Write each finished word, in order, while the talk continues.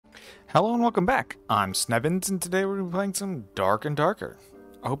Hello and welcome back. I'm Snevins, and today we're going to be playing some Dark and Darker.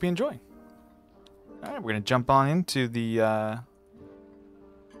 I hope you enjoy. Alright, we're going to jump on into the,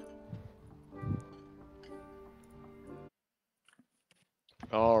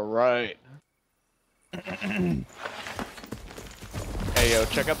 Alright. Hey yo,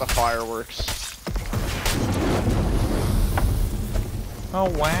 check out the fireworks. Oh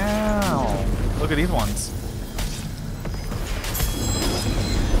wow! Look at these ones.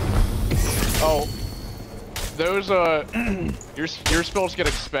 Oh, those your spells get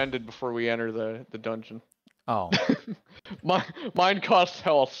expended before we enter the dungeon. Oh. Mine costs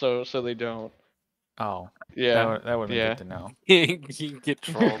health, so they don't. Oh. Yeah. That would be good to know. You get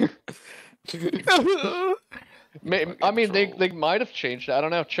trolled. I mean, they might have changed it. I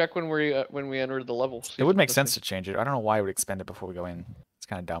don't know. Check when we enter the level. It would make sense to change it. I don't know why I would expend it before we go in. It's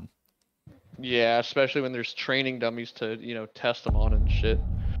kind of dumb. Yeah, especially when there's training dummies to, test them on and shit.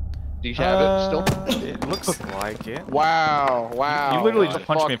 Do you have it still? It looks like it. Wow, wow. You literally what just the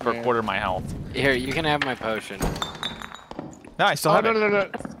punched me fuck, for a man. quarter of my health. Here, you can have my potion. No, I still Oh, have no, it. no.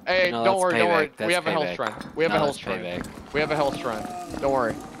 Hey, No, don't that's worry, don't worry. payback. That's We have a health payback. shrine. We have a No, health that's shrine. payback. We have a health shrine. Don't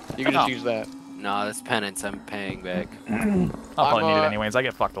worry. You can Oh. just use that. No, that's penance. I'm paying back. I'll probably need it I'm, anyways. I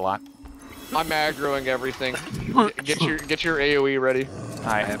get fucked a lot. I'm aggroing everything. Get your AoE ready. I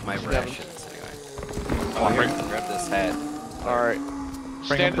Alright. have my Seven. rations anyway. Come on, here, bring- grab this hat. All right.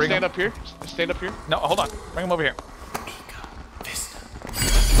 Bring Stand him. up here. Stand up here. No, hold on. Bring him over here.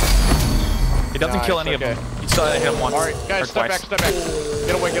 It doesn't Nice, kill any okay. of them. You still hit him once. All right, or guys, step twice. back, step back.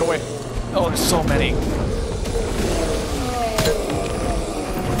 Get away, get away. Oh, there's so many.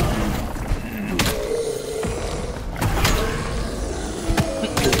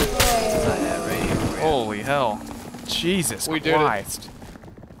 I have right here for you. Holy hell. Jesus We did it. Christ.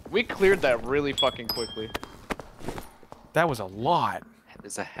 We cleared that really fucking quickly. That was a lot.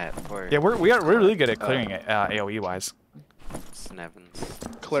 There's a hat for Yeah, we're really good at clearing it, AoE wise.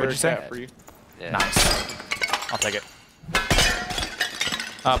 Snevins. Cleric you say? hat for you. Yeah. Nice. I'll take it.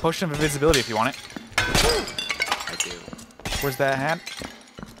 Potion of invisibility if you want it. I do. Where's that hat?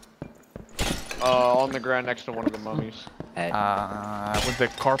 On the ground next to one of the mummies. Hat. With the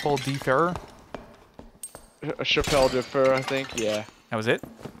carpal deferrer. A Chapelle de Fer, I think. Yeah. That was it?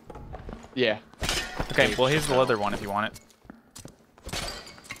 Yeah. Okay, Dave well here's the Chappelle. leather one if you want it.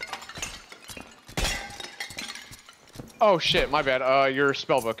 Oh shit, my bad. Your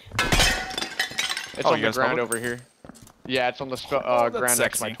spellbook. It's Oh, on you the got a ground spellbook? over here. Yeah, it's on the Oh, that's ground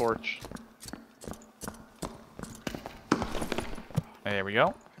next to my sexy. torch. There we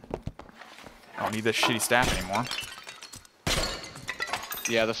go. I don't need this shitty staff anymore.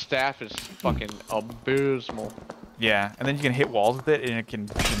 Yeah, the staff is fucking abysmal. Yeah, and then you can hit walls with it and it can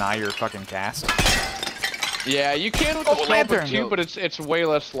deny your fucking cast. Yeah, you can with Oh, the spellbook lantern. too, but it's way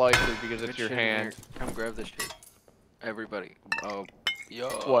less likely because it's Good your shit in hand. here. Come grab this shit. Everybody. Oh, yo.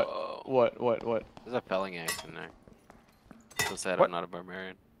 What? There's a felling axe in there. So sad What? I'm not a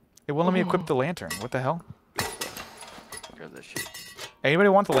barbarian. It won't let me equip the lantern. What the hell? Grab this shit. Anybody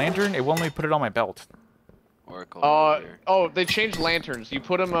want the lantern? It won't let me put it on my belt. Oracle over here. Oh, they changed lanterns. You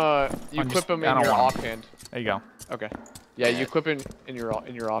put them, you I'm equip just- them I in don't your want 'em. offhand. There you go. Okay. Yeah, Yeah. you equip in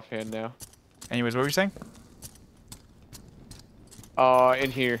your offhand now. Anyways, what were you saying?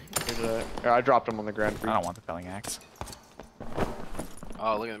 In here. I dropped them on the ground for I you. don't want the felling axe.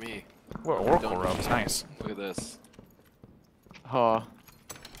 Oh, look at me. What oracle Don't- robes? Nice. Look at this. Huh.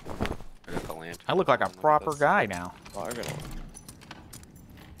 I got the lantern. I look like a Look at proper this. guy now. Oh, I gotta...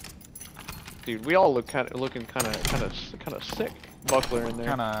 Dude, we all look looking kind of sick. Buckler in there.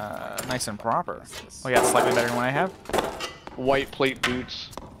 Kind of nice and proper. What's this? Oh yeah, slightly better than what I have. White plate boots.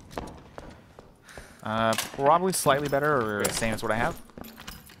 Probably slightly better or the same as what I have.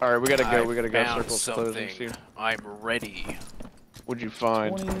 All right, we gotta go. I We gotta go. found Circle's closing something. soon. I'm ready. What'd you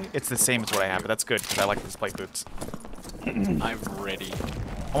find? 20. It's the same as what I have, but that's good because I like these plate boots. I'm ready.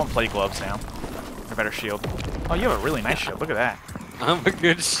 I want plate gloves now. A better shield. Oh, you have a really nice shield. Look at that. I'm a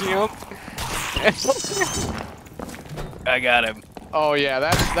good shield. I got him. Oh yeah,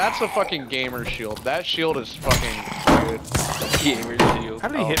 that's a fucking gamer shield. That shield is fucking good. Gamer shield. How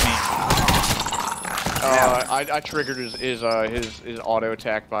did he hit me? I triggered his auto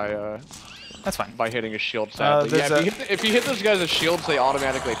attack by That's fine. hitting his shield. Sadly, there's yeah. If you hit those guys with shields, they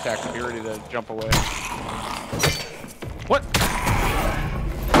automatically attack. Be ready to jump away. What?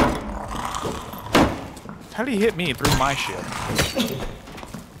 How did he hit me through my shield?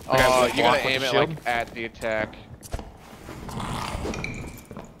 I gotta You block gotta with aim the it shield? like at the attack.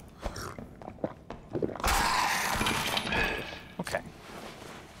 Okay.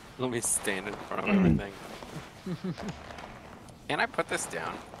 Let me stand in front of everything. Can I put this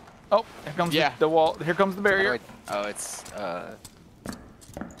down? Oh, here comes the wall. Here comes the barrier. Oh, it's How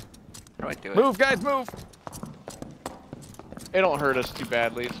do I do it? Move, guys, move. It don't hurt us too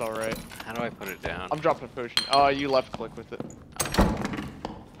badly. It's all right. How do I put it down? I'm dropping a potion. Oh, you left click with it.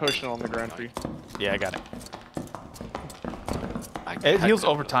 Potion on the ground for you. Yeah, I got it. It heals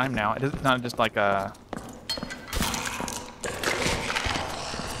over time now. It's not just like a.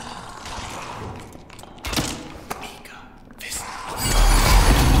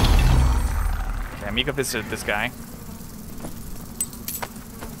 Yeah, Mika visited this guy.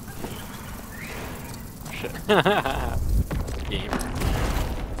 Shit. Gamer.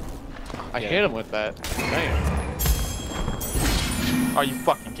 I hit him with that. Damn. Are you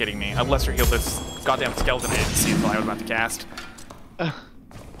fucking kidding me? Unless you healed this goddamn skeleton I didn't see until I was about to cast.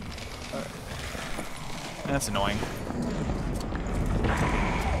 That's annoying.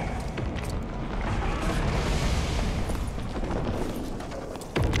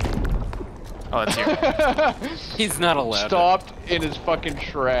 Oh, that's you. He's not allowed. Stopped in his fucking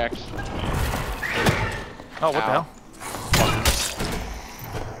tracks. Oh, what the hell?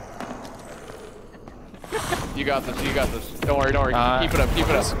 You got this, you got this. Don't worry, don't worry. Keep it up, keep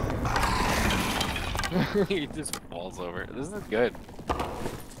it up. He just falls over. This is good.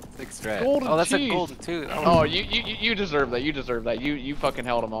 Big strat. Golden oh, that's teeth. a golden tooth. Oh, you deserve that. You deserve that. You fucking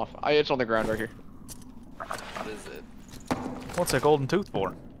held him off. It's on the ground right here. What is it? What's a golden tooth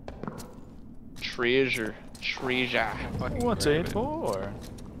for? Treasure. Treasure. What's it for?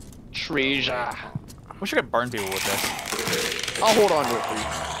 Treasure. Wish I could burn people with this. I'll hold on to it for you.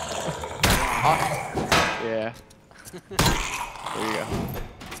 Yeah. There you go.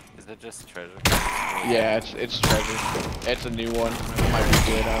 Is it just treasure? Yeah, it's treasure. It's a new one. It might be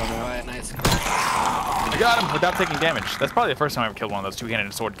good, I don't know. Oh, nice. I got him without taking damage. That's probably the first time I ever killed one of those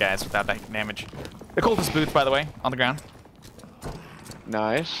two-handed sword guys without taking damage. The cultist boots, by the way, on the ground.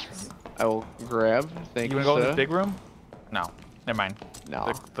 Nice. I will grab. Thank you, You wanna go in sir. the big room? No. Never mind.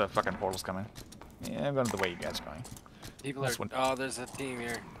 No. The fucking portal's coming. Yeah, I'm going the way you guys are going. People are. Oh, there's a team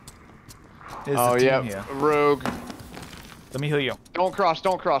here. Oh, yeah. Rogue. Let me heal you. Don't cross,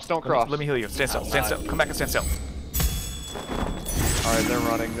 don't cross, don't cross. Let me heal you. Stand still. Stand still. Come back and stand still. Alright, they're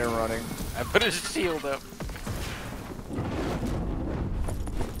running, they're running. I put a shield up.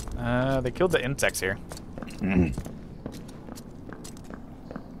 They killed the insects here. Here,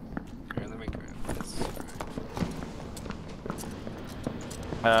 let me grab this.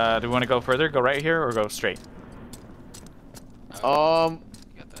 Do we want to go further? Go right here or go straight? Got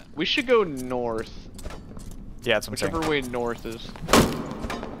that. We should go north. Yeah, that's what I'm saying. Whichever way north is.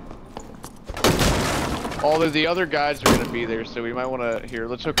 Although the other guys are gonna be there, so we might wanna here,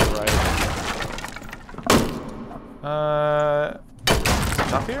 let's hook it right.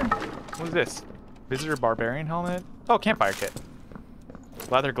 Top here? What is this? Visitor barbarian helmet? Oh, campfire kit.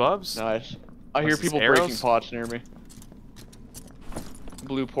 Leather gloves? Nice. I hear What's this, people breaking arrows? pots near me.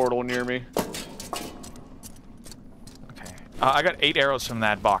 Blue portal near me. Okay. I got 8 arrows from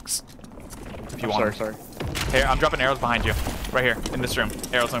that box. If you want. Sorry. Here, I'm dropping arrows behind you. Right here, in this room.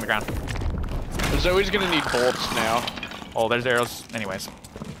 Arrows on the ground. Zoe's gonna need bolts now. Oh, there's arrows anyways.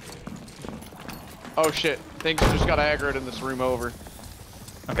 Oh shit, things just got aggroed in this room over.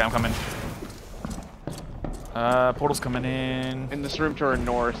 Okay, I'm coming. Portal's coming in. In this room to our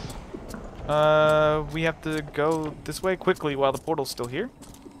north. We have to go this way quickly while the portal's still here.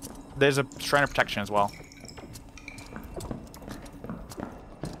 There's a shrine of protection as well.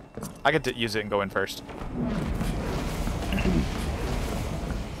 I get to use it and go in first.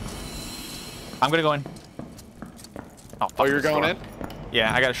 I'm gonna go in. Oh, fuck You're this going door. in?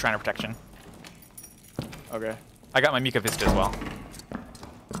 Yeah, I got a shrine of protection. Okay. I got my Mika Vista as well.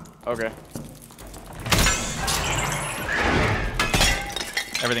 Okay.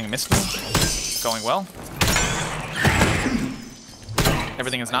 Everything missed me. Going well.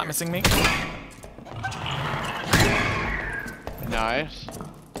 Everything is not missing me. Nice.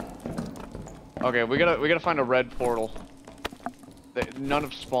 Okay, we gotta find a red portal. None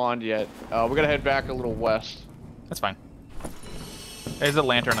have spawned yet. We gotta head back a little west. That's fine. There's a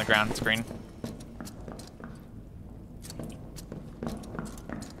lantern on the ground. It's green.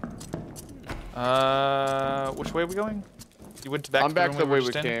 Which way are we going? You went to back. I'm back the way we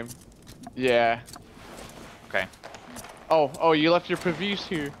just in? came. Yeah. Okay. Oh, you left your Pavis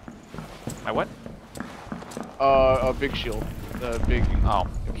here. My what? A big shield. The big Oh.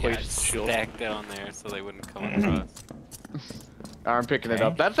 placed shield. Stacked down there so they wouldn't come across. I'm picking it Okay.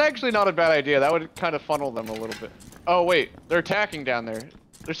 up. That's actually not a bad idea. That would kind of funnel them a little bit. Oh wait, they're attacking down there.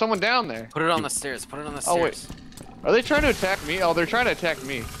 There's someone down there. Put it on the stairs. Put it on the Oh wait, stairs. are they trying to attack me? Oh, they're trying to attack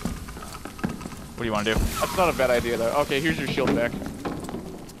me. What do you want to do? That's not a bad idea though. Okay, here's your shield back.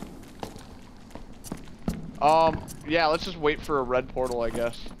 Yeah, let's just wait for a red portal, I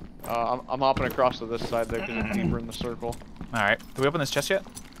guess. I'm hopping across to this side there because it's deeper in the circle. Alright. Did we open this chest yet?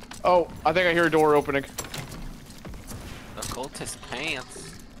 Oh, I think I hear a door opening. Occultist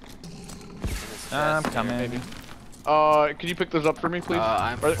pants. I'm coming. Maybe. Can you pick those up for me, please?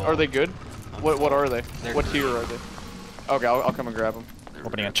 Are they good? What are they? What tier are they? Okay, I'll come and grab them.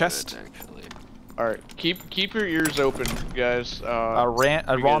 Opening a chest. Actually. All right, keep your ears open, guys. A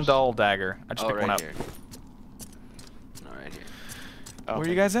Rondel dagger. I just picked one up. Here. No, right here. Okay. Where are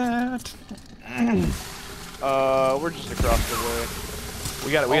you guys at? We're just across the way.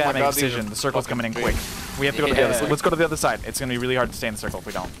 We gotta make a decision. The circle's coming in quick. We have to go to the other side. Let's go to the other side. It's gonna be really hard to stay in the circle if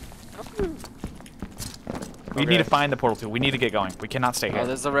we don't. We need to find the portal too. We need to get going. We cannot stay here. Oh,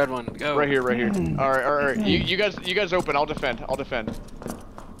 there's the red one. Go. Right here, right here. All right. You guys open. I'll defend.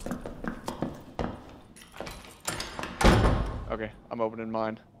 Okay, I'm opening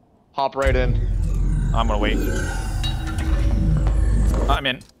mine. Hop right in. I'm gonna wait. I'm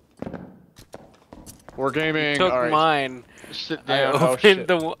in. We're gaming. Took All right. mine. Sit I down.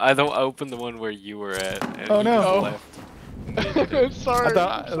 opened I don't open the one where you were at. And Oh, you no. just left. Sorry. I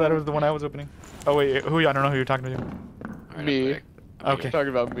thought it was the one I was opening. Oh wait, who? I don't know who you're talking to. Alright, Me. I'm back. Okay. You're talking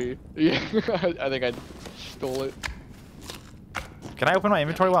about me. Yeah, I think I stole it. Can I open my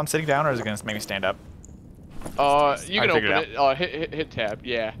inventory while I'm sitting down, or is it gonna make me stand up? You can open it. Hit tab.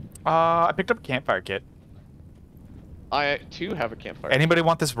 Yeah. I picked up a campfire kit. I too have a campfire. Anybody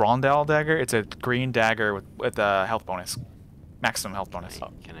want this Rondel dagger? It's a green dagger with a health bonus, maximum health bonus.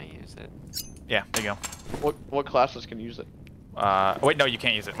 Can I use it? Yeah, there you go. What classes can use it? Wait, no, you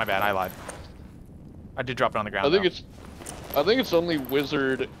can't use it. My bad, I lied. I did drop it on the ground. I think it's only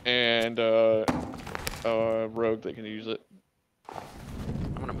wizard and rogue that can use it.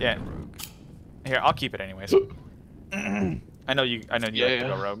 I'm gonna make Yeah. a rogue. Here, I'll keep it anyways. I know you like to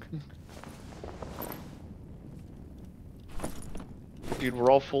go rogue. Dude,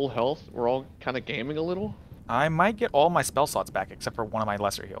 we're all full health. We're all kind of gaming a little. I might get all my spell slots back except for one of my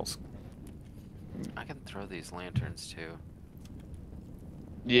lesser heals. I can throw these lanterns too.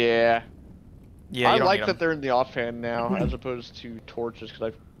 Yeah. Yeah, I you don't like need that 'em. they're in the offhand now as opposed to torches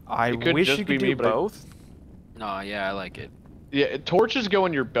because I it could wish just you be could me, do but both. No, yeah, I like it. Yeah, torches go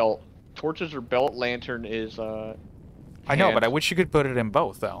in your belt. Torches or belt. Lantern is I know, but I wish you could put it in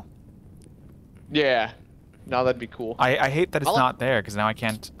both though. Yeah. No, that'd be cool. I hate that it's I'll- not there because now I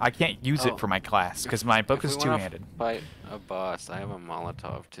can't use it for my class because my book is If we wanna two-handed. Fight a boss. I have a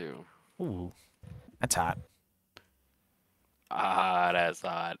Molotov too. Ooh, that's hot. Ah, that's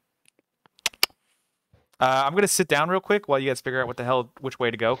hot. I'm gonna sit down real quick while you guys figure out which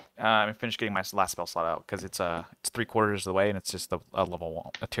way to go. And finish getting my last spell slot out because it's 3/4 of the way and it's just a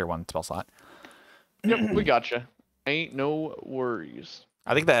tier 1 spell slot. Yep, we gotcha. Ain't no worries.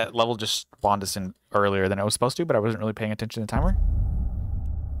 I think that level just spawned us in earlier than it was supposed to, but I wasn't really paying attention to the timer.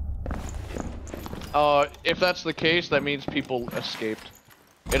 If that's the case, that means people escaped.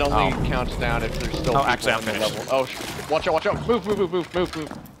 It only counts down if there's still people actually, I'm on the finished. level. Oh, watch out, watch out. Move.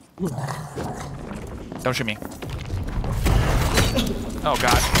 Don't shoot me. Oh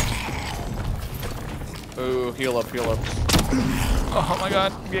god. Ooh, heal up. Oh my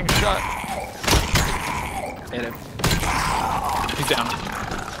god, I'm getting shot. Hit him. He's down.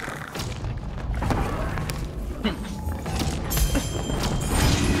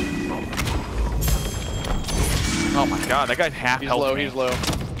 Oh my god, that guy's half health. He's low.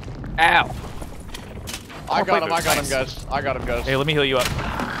 Ow. I got him, Nice. guys. I got him, guys. Hey, let me heal you up.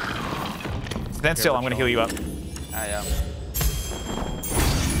 Stand still, I'm gonna heal you up. I am.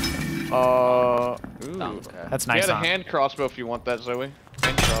 Ooh. Okay. That's We nice, had a huh? hand crossbow if you want that, Zoe.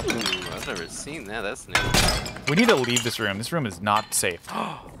 Hand crossbow. Ooh, I've never seen that. That's new. We need to leave this room. This room is not safe.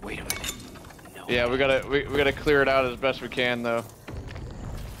 Wait a minute. No. Yeah, we gotta clear it out as best we can, though.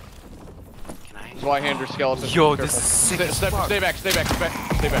 Can I? That's why Hander skeleton. Yo, Careful. this is sick as Stay fuck. back.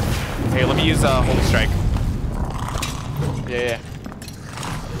 Hey, let me use Holy Strike. Yeah.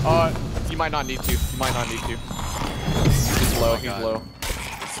 You might not need to. He's low. He's God. low.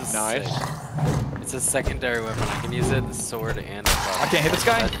 This is Nice. sick. It's a secondary weapon. I can use it, the sword, and a I can't hit this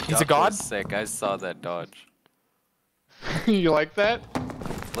guy? That He's a dodge god? was sick. I saw that dodge. You like that?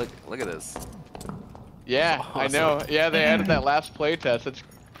 Look at this. Yeah, I Awesome. know. Yeah, they added that last playtest. It's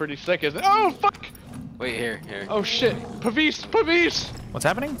pretty sick, isn't it? Oh fuck! Wait here. Oh shit! Pavis! What's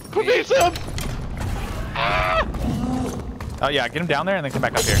happening? Pavis him! Ah! Oh yeah, get him down there and then come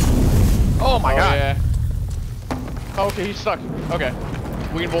back up here. Oh my god. Yeah. Oh, okay, he's stuck. Okay,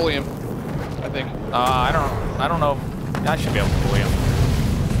 we can bully him. I think. I don't know. I should be able to bully him.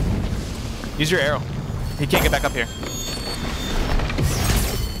 Use your arrow. He can't get back up here.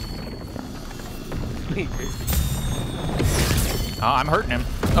 Oh, I'm hurting him.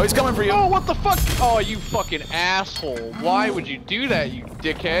 Oh, he's coming for you. Oh, what the fuck? Oh, you fucking asshole. Why would you do that, you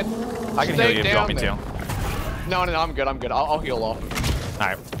dickhead? I can heal you if you want me to. No, I'm good. I'll heal off.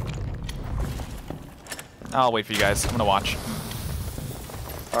 Alright. I'll wait for you guys. I'm gonna watch.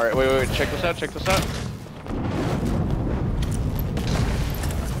 Alright, wait. Check this out.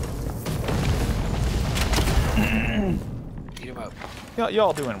 Beat him up.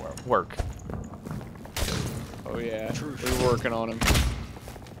 Y'all doing work. Oh yeah, we're working on him.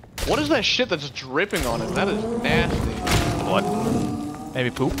 What is that shit that's dripping on him? That is nasty. Blood. Maybe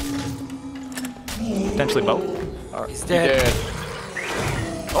poop. Potentially both. He's dead.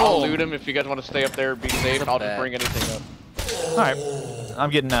 I'll loot him if you guys want to stay up there, be safe. I'll just bring anything up. Alright. I'm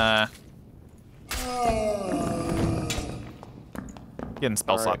getting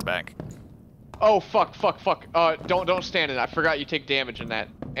spell slots back. Oh fuck. Don't stand in it. I forgot you take damage in that.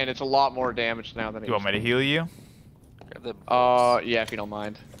 And it's a lot more damage now than it You want me to heal you? yeah, if you don't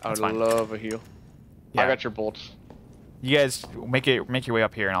mind. I would fine. love a heal. Yeah. I got your bolts. You guys make your way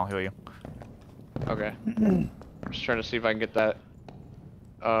up here and I'll heal you. Okay. I'm just trying to see if I can get that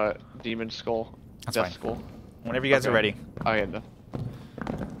demon skull. That's Death fine. skull. Whenever you guys are ready. I had them.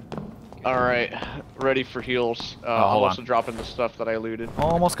 Alright, ready for heals. hold I'm on. also dropping the stuff that I looted.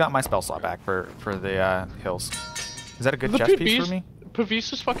 Almost got my spell slot back for the hills. Is that a good chest piece for me? Pavis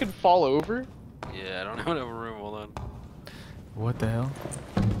just fucking fall over? Yeah, I don't have enough room. Hold on. What the hell?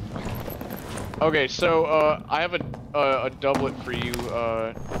 Okay, so I have a doublet for you,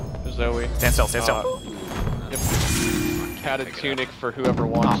 Zoe. Stand still. Yep. Padded tunic for whoever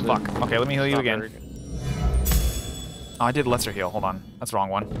wants Oh fuck. it. Okay, let me heal you Not again. very good. Oh, I did lesser heal. Hold on. That's the wrong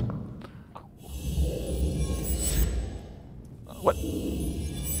one. What?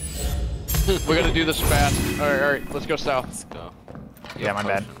 We gotta do this fast. Alright, let's go south. Let's go. Yeah, my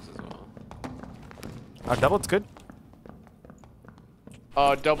bad. Potions as well. Doublet's good.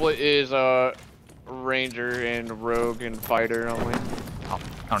 Doublet is ranger and rogue and fighter only. Oh,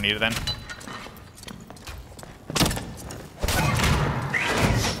 I don't need it then.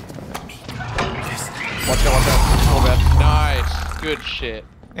 Watch out. Oh, bad. Nice. Good shit.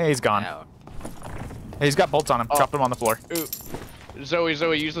 Hey, he's gone. Ow. Hey, he's got bolts on him. Oh. Drop him on the floor. Ooh.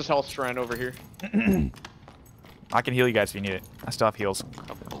 Zoe, use this health shrine over here. I can heal you guys if you need it. I still have heals.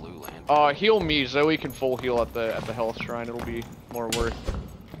 A blue lantern. Heal me. Zoe can full heal at the health shrine. It'll be more worth.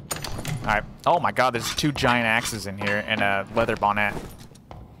 Alright. Oh my god, there's 2 giant axes in here and a leather bonnet.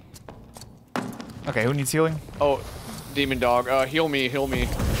 Okay, who needs healing? Oh, demon dog. Heal me. Alright.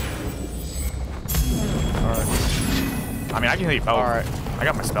 I mean, I can heal you both. Alright. I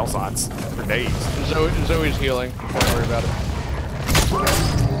got my spell slots for days. Zoe's healing. Don't worry about it.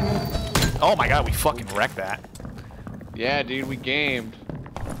 Oh my god, we fucking wrecked that. Yeah, dude, we gamed.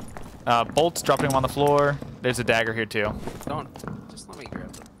 Bolts, dropping them on the floor. There's a dagger here too. Don't. Just let me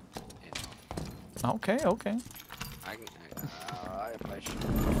grab them. Okay. I can. If I should.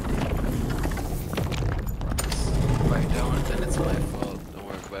 If I don't, then it's my fault. Don't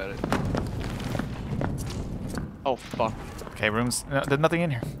worry about it. Oh, fuck. Okay, rooms. No, there's nothing in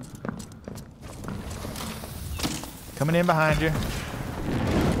here. Coming in behind you.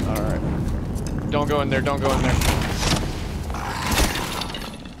 Alright. Don't go in there.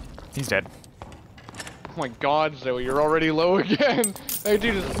 He's dead. Oh my god, Zoe, you're already low again. That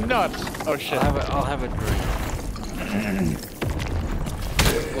dude is nuts. Oh shit. I'll have a drink. A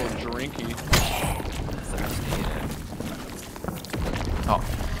little drinky. Oh.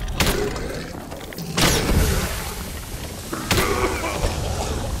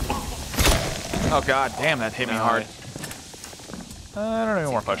 Oh god, damn, that hit me hard. I don't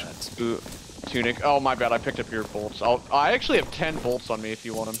need more potions. Ooh, tunic. Oh my bad, I picked up your bolts. I actually have 10 bolts on me if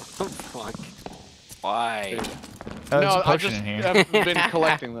you want them. Oh fuck. Why? There's No, a I potion just in here. have been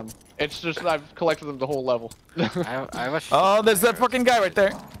collecting them. It's just I've collected them the whole level. I have a Oh, there's that fucking guy right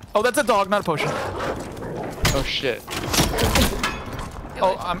there. Oh, that's a dog, not a potion. Oh shit.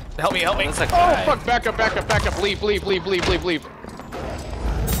 Oh, help me. That's a Oh guy. fuck, back up. Leave.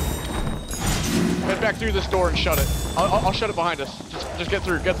 Head back through this door and shut it. I'll shut it behind us. Just get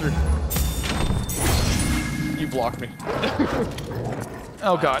through. You blocked me.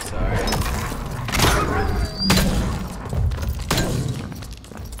 Oh god. Sorry.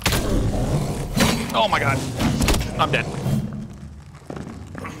 Oh my god. I'm dead.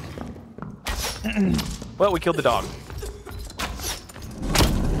 Well, we killed the dog.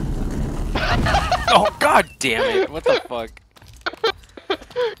 Oh god damn it! What the fuck?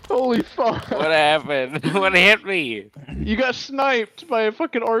 Holy fuck. What happened? What hit me? You got sniped by a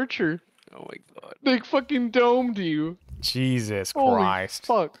fucking archer. Oh my god. They fucking domed you. Jesus Holy Christ.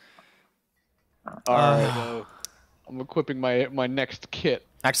 fuck. Alright. Go. I'm equipping my next kit.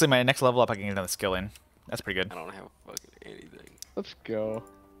 Actually, my next level up, I can get another skill in. That's pretty good. I don't have fucking anything. Let's go.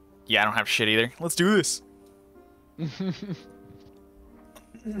 Yeah, I don't have shit either. Let's do this. I'm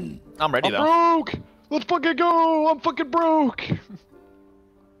ready, I'm though. broke! Let's fucking go! I'm fucking broke!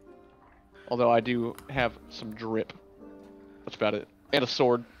 Although I do have some drip. That's about it. And a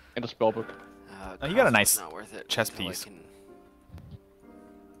sword. And a spellbook. Oh, you got a crossbow's nice not worth it chest until I piece. can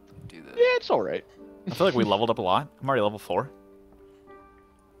do the... Yeah, it's alright. I feel like we leveled up a lot. I'm already level 4.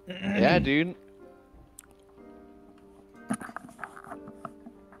 Yeah, dude.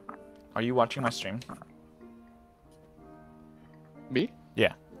 Are you watching my stream? Me?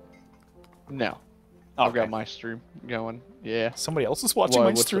 Yeah. No. Oh, I've got okay. my stream going. Yeah. Somebody else is watching Why,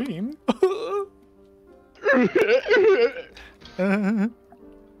 my what's up? stream.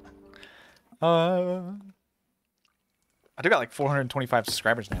 I do got like 425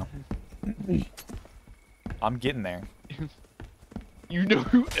 subscribers now. I'm getting there. You know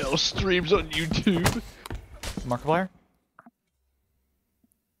who else streams on YouTube? Markiplier?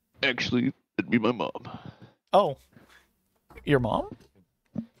 Actually, it'd be my mom. Oh. Your mom?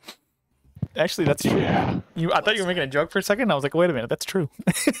 Actually, that's true. Yeah. I thought you were making a joke for a second. I was like, wait a minute, that's true.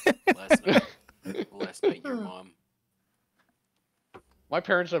 Last night, your mom. My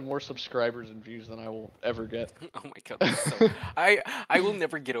parents have more subscribers and views than I will ever get. Oh my god. That's so... I will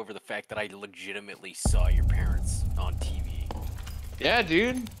never get over the fact that I legitimately saw your parents on TV. Yeah,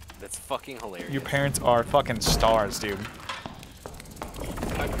 dude. That's fucking hilarious. Your parents are fucking stars, dude.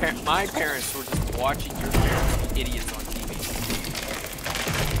 My parents were just watching your parents be idiots on TV.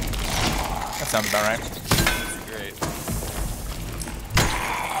 That sounds about right. That's great.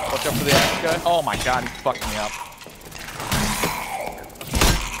 Watch out for the axe guy. Oh my god, he fucked me up.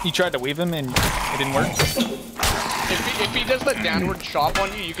 You tried to weave him and it didn't work? If he does the downward chop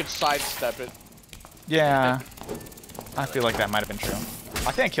on you, you can sidestep it. Yeah. I feel like that might have been true.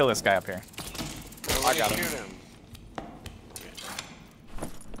 I think I kill this guy up here. I got him. Shoot him.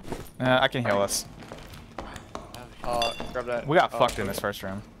 I can heal us. Grab that. We got fucked in this first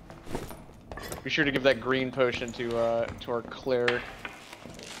room. Be sure to give that green potion to our cleric.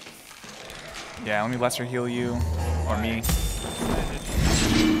 Yeah, let me lesser heal you. Or me.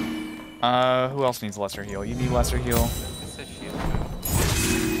 Who else needs lesser heal? You need lesser heal. It's a shield.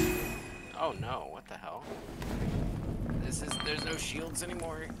 Oh no, what the hell? There's no shields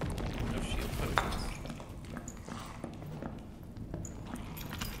anymore. No shield potions.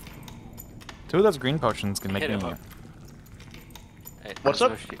 Two of those green potions can make Hit me. him up. Hey, What's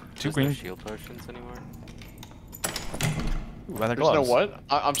there's up? No Two there's green- no shield potions anymore. Ooh, leather There's no gloves. what?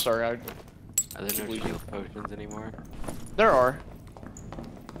 I'm sorry. Are there no shield potions anymore? There are.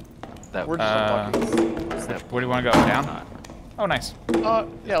 That We're just unlucky. is that Where do you want to go? blue or Down? not? Oh, nice.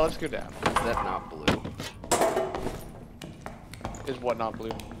 Yeah, let's go down. Is that not blue? Is what not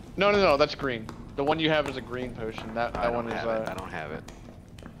blue? No, that's green. The one you have is a green potion. That I one don't is have it. I don't have it.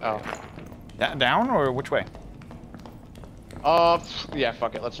 Oh. Down or which way? Yeah,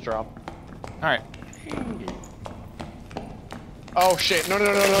 fuck it. Let's drop. All right. Oh shit! No! No!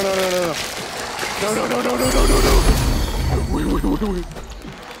 Wait.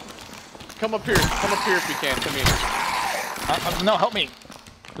 Come up here if you can. Come here. No, help me.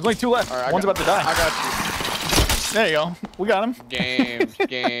 There's only 2 left. All right, One's about to die. I got There you go. We got him. you.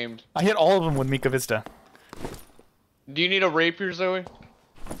 Gamed. I hit all of them with Mika Vista. Do you need a rapier, Zoe?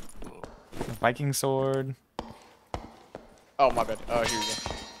 Viking sword. Oh, my bad. Oh, here you go.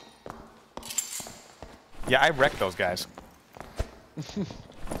 Yeah, I wrecked those guys.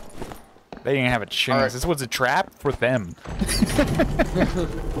 They didn't have a chance. Alright. This was a trap for them.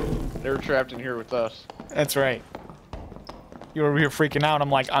 They were trapped in here with us. That's right. You were over here freaking out. I'm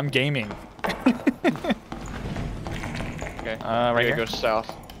like, I'm gaming. Okay. Right We here? gotta go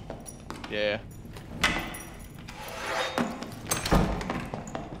south. Yeah.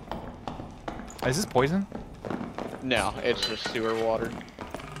 Is this poison? No, it's just sewer water.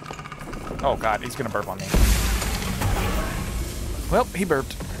 Oh god, he's gonna burp on me. Well, he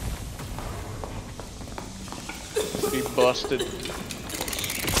burped. Be busted.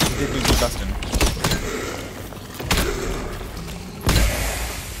 He did do some busting.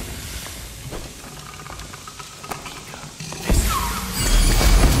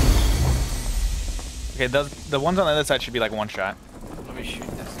 Okay, the ones on the other side should be like one shot. Let me shoot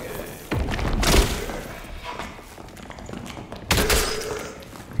this guy.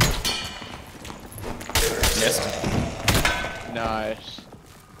 Missed. Nice.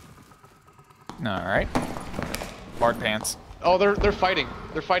 Alright. Bard pants. Oh, they're fighting.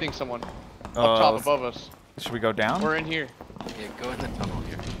 They're fighting someone. Up top above us. Should we go down? We're in here. Yeah, go in the tunnel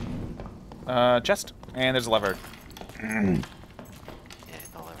here. Chest. And there's a lever. Yeah,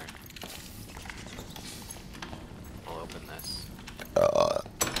 the lever. I'll open this.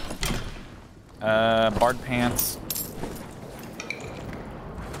 Bard pants.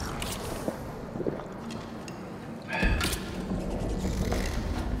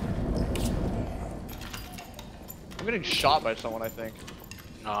 I'm getting shot by someone, I think.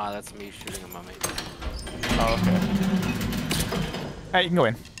 Nah, that's me shooting a mummy. Oh, okay. Hey, you can go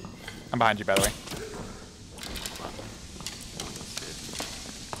in. I'm behind you, by the way.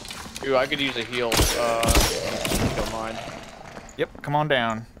 Ooh, I could use a heal. If you don't mind. Yep, come on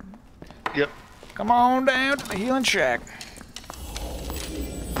down. Yep. Come on down to the healing shack.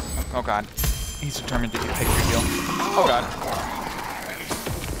 Oh god. He's determined to take your heal. Oh god.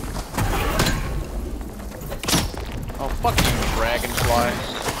 Oh, fuck you, dragonfly.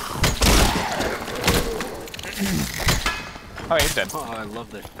 Oh, he's dead. Oh, I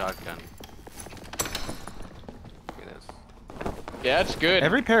love this shotgun. Look at this. Yeah, it's good.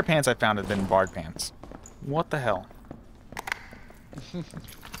 Every pair of pants I found have been Bard pants. What the hell?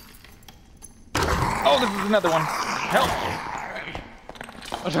 Oh, this is another one. Help!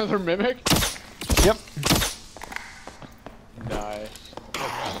 Another mimic? Yep. Nice.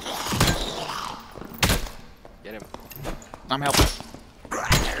 Get him. I'm helping.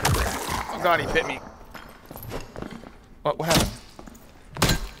 Oh god, he bit me. What happened?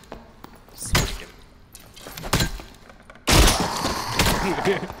 Sweet him.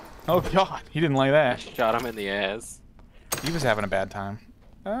 Oh god, he didn't like that. Shot him in the ass. He was having a bad time.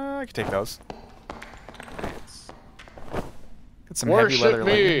 I could take those. Nice. Get some heavy leather Worship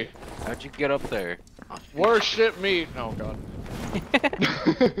me! leggings. How'd you get up there? Oh, Worship me! Oh god.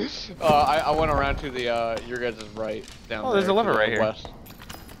 I went around to the, your guys' right, down there. Oh, there's a lever to the right here. west.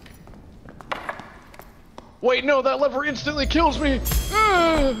 Wait, no, that lever instantly kills me!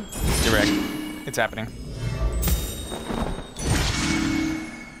 Ah! Direct. It's happening.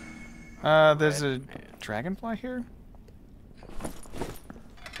 There's a dragonfly here?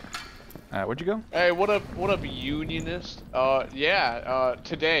 Where'd you go? Hey, what up, unionist? Yeah,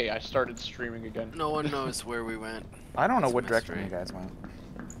 today I started streaming again. No one knows where we went. I don't know It's a what direction mystery. you guys went.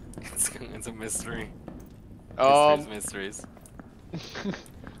 It's a mystery. Mysteries.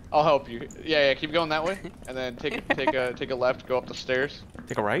 I'll help you. Yeah, keep going that way, and then take a left, go up the stairs.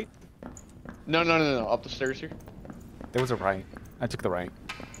 Take a right? No, up the stairs here. There was a right. I took the right.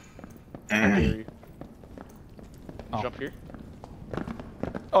 I dare you. Oh. Jump here.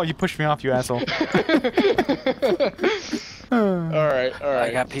 Oh, you pushed me off, you asshole. Alright.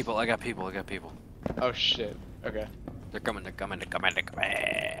 I got people. Oh shit. Okay. They're coming. Do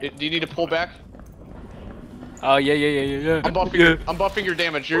you need to pull back? Oh yeah. I'm buffing your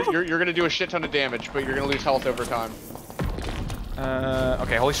damage. You're gonna do a shit ton of damage, but you're gonna lose health over time.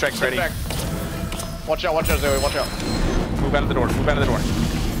 Okay, Holy Strike's ready. Back. Watch out, Zoe, watch out. Move out of the door,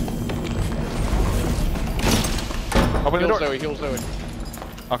 Open the door. Heal Zoe.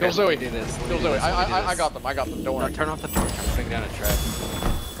 Okay. Heal Zoe. Do this. Heal Zoe. I got them, don't No, worry. turn off the torch. I'm putting down a trap.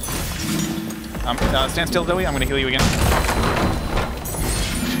 Stand still, Zoe. I'm gonna heal you again.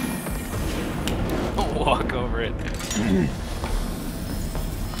 Walk over it.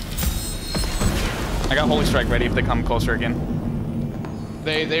 I got Holy Strike ready if they come closer again.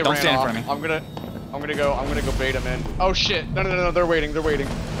 They Don't ran stand off. in front of me. I'm gonna go bait them in. Oh shit! No, they're waiting.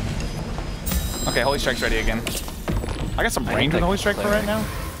 Okay, Holy Strike's ready again. I got some I range don't with Holy think Strike for right now.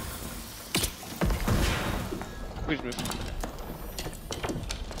 Please move.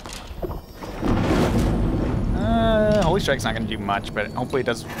 Holy Strike's not gonna do much, but hopefully it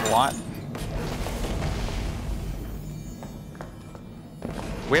does a lot.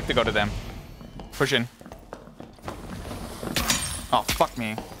 We have to go to them. Push in. Oh, fuck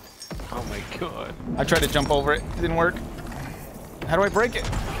me. Oh my god. I tried to jump over it. It didn't work. How do I break it?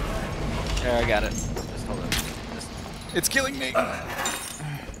 Yeah, I got it. Just hold on. It's killing me.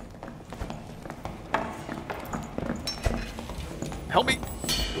 Help me.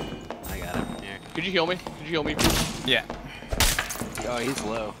 I got it. Here. Could you heal me? Yeah. Oh, he's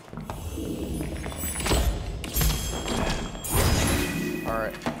low.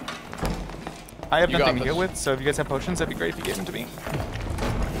 Alright. I have You got nothing to this. heal with, so if you guys have potions, that'd be great if you gave them to me.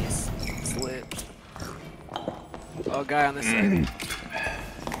 It's lit. Oh, guy on this side.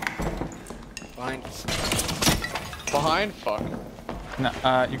 Behind? Fuck. No,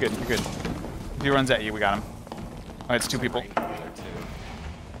 you're good. If he runs at you, we got him. Oh, it's two people.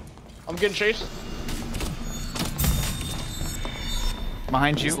 I'm getting chased.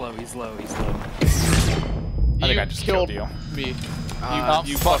 Behind He's you. low. I think I just killed you. me. Oh,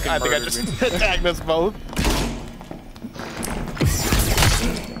 you fuck, fucking I think I murdered just me. attacked us both.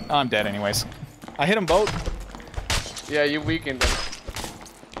 I'm dead anyways. I hit them both. Yeah, you weakened him.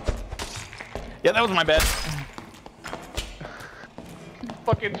 Yeah, that was my bad.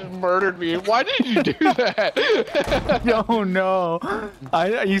 Fucking just murdered me. Why did you do that? Oh no.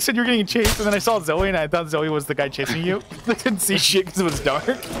 You said you were getting chased, and then I saw Zoe, and I thought Zoe was the guy chasing you. I couldn't see shit because it was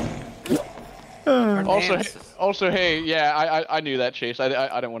dark. Also, hey, yeah, I knew that, Chase. I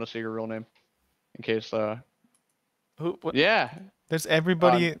didn't want to say your real name, in case. Who? What? Yeah. There's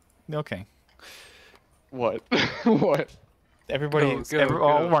everybody. Okay. What? What? Everybody.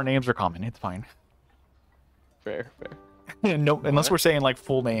 All of our names are common. It's fine. Fair. No, unless we're saying like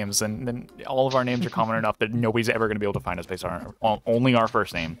full names, and then all of our names are common enough that nobody's ever going to be able to find us based on only our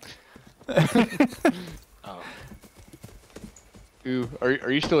first name. Oh. Ooh,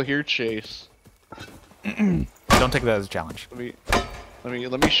 are you still here, Chase? Don't take that as a challenge.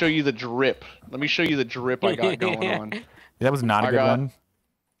 Let me show you the drip. Let me show you the drip I got going on. That was not a good one.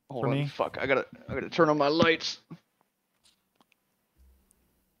 Hold on, fuck. I gotta turn on my lights.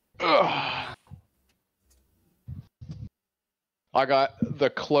 Ugh. I got the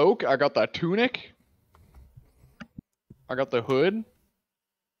cloak, I got the tunic, I got the hood.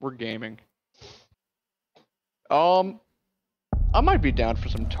 We're gaming. I might be down for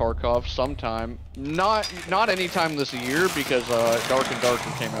some Tarkov sometime. Not anytime this year because Dark and Darker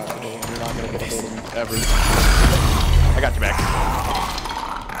came out today and you're not gonna get a hold of me ever. I got you back.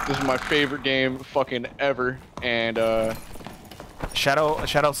 This is my favorite game fucking ever, and Shadow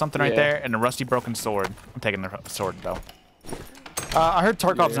something right there, and a rusty broken sword. I'm taking the sword though. I heard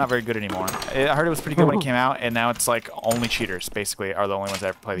Tarkov's not very good anymore. I heard it was pretty good when it came out, and now it's like only cheaters basically are the only ones that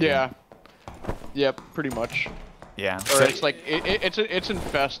ever play the game. Yep, pretty much. Yeah. Or it's like it's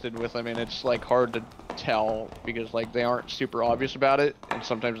infested with them, and it's like hard to tell because like they aren't super obvious about it, and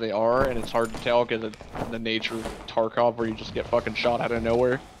sometimes they are, and it's hard to tell because of the nature of Tarkov, where you just get fucking shot out of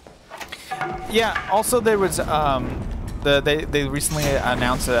nowhere. Yeah. Also, there was they recently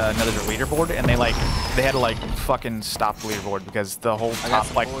announced another leaderboard, and they had to like fucking stop the leaderboard because the whole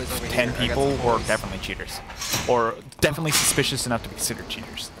top like 10 people were definitely cheaters, or definitely suspicious enough to be considered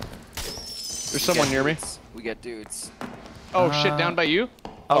cheaters. There's someone near me. We got dudes. Oh shit, down by you?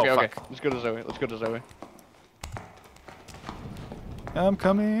 Oh, okay. fuck. Let's go to Zoe. Let's go to Zoe. I'm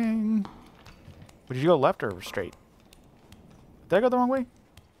coming. Did you go left or straight? Did I go the wrong way?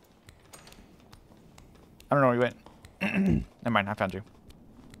 I don't know where you went. Never mind, I found you.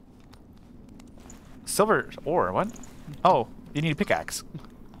 Silver ore, what? Oh, you need a pickaxe.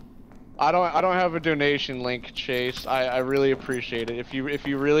 I don't have a donation link, Chase. I really appreciate it. If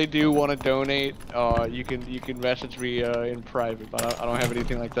you really do want to donate, you can message me in private, but I don't have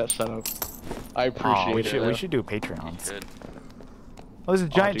anything like that set up. I appreciate it. We should do Patreons. Oh, there's a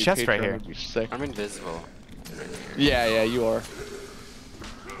giant chest right here. I'm invisible. Yeah, you are.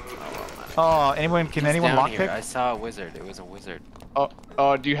 Oh, can anyone lockpick? I saw a wizard. It was a wizard.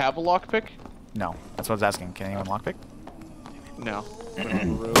 Do you have a lockpick? No, that's what I was asking. Can anyone lockpick? No.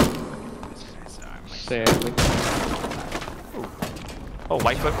 Sadly. Oh,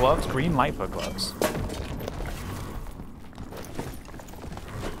 Lightfoot gloves? Green Lightfoot gloves.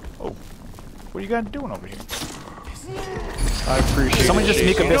 Oh. What are you guys doing over here? I appreciate Somebody it. just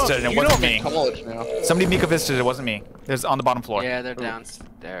Mika Vista and it wasn't me. Now. Somebody Mika Vista, it wasn't me. There's on the bottom floor. Yeah, they're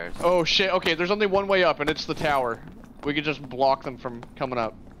downstairs. Oh shit, okay, there's only one way up and it's the tower. We could just block them from coming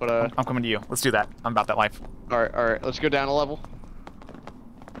up, but I'm coming to you. Let's do that. I'm about that life. Alright, let's go down a level.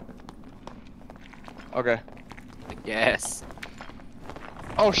 Okay. Yes.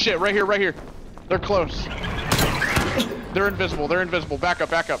 Oh shit, right here. They're close. They're invisible, Back up.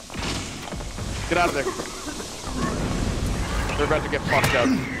 Get out of there. They're about to get fucked up.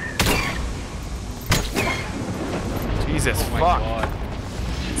 Jesus, oh my fuck. God.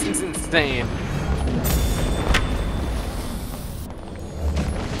 This is insane.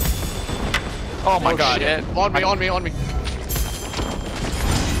 Oh my god. Shit. On me.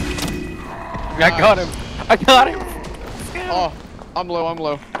 I got him. Oh, I'm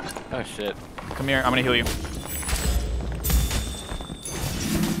low. Oh shit. Come here, I'm gonna heal you.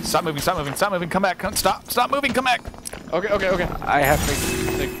 Stop moving, come back, stop moving, come back. Okay. I have to.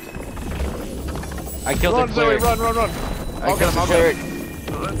 I killed the cleric. Run. I killed the cleric.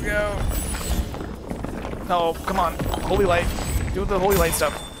 Let's go. No, come on, holy light. Do the holy light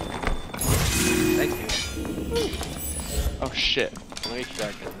stuff. Thank you. Oh shit. Let me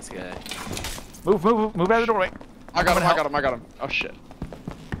shotgun this guy. Move out of the doorway. I got him. Oh shit.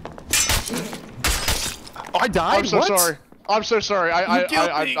 Oh, I died? I'm so sorry. I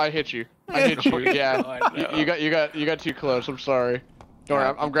hit you. I hit you. Yeah. Oh, no. You got too close. I'm sorry. Don't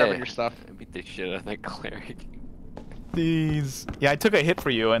worry. I'm grabbing your stuff. I beat the shit out of that cleric. Jeez. Yeah, I took a hit for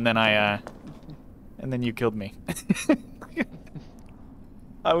you, and then and then you killed me.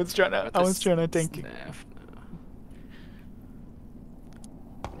 I was trying to tank you.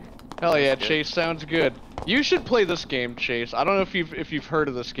 Hell yeah, Chase, sounds good. You should play this game, Chase. I don't know if you've heard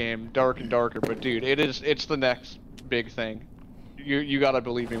of this game, Dark and Darker, but dude, it's the next big thing. You gotta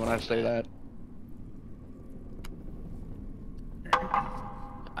believe me when I say that.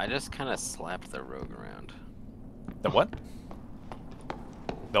 I just kind of slapped the rogue around. The what?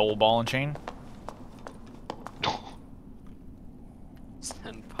 The old ball and chain?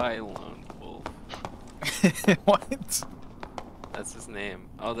 Senpai Lone Wolf. What? That's his name.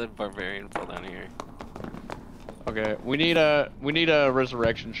 Oh, the barbarian fell down here. Okay, we need a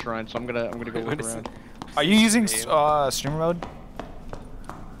resurrection shrine, so I'm gonna go look around. Are you using streamer mode?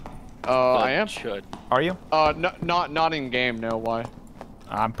 I am. Should. Are you? Not in game. No, why?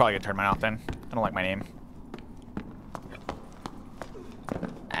 I'm probably gonna turn mine off then. I don't like my name.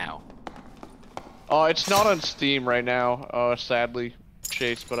 Ow. It's not on Steam right now, sadly,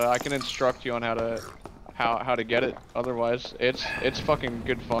 Chase. But I can instruct you on how to get it. Otherwise, it's fucking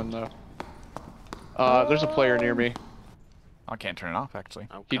good fun though. There's a player near me. I can't turn it off actually.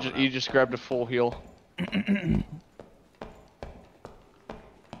 He just grabbed a full heal.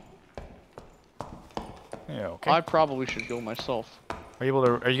 Yeah, okay. I probably should go myself. Are you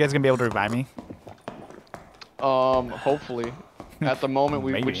guys gonna be able to revive me? Hopefully. At the moment,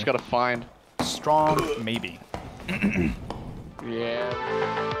 we just gotta find. Strong, maybe. Yeah.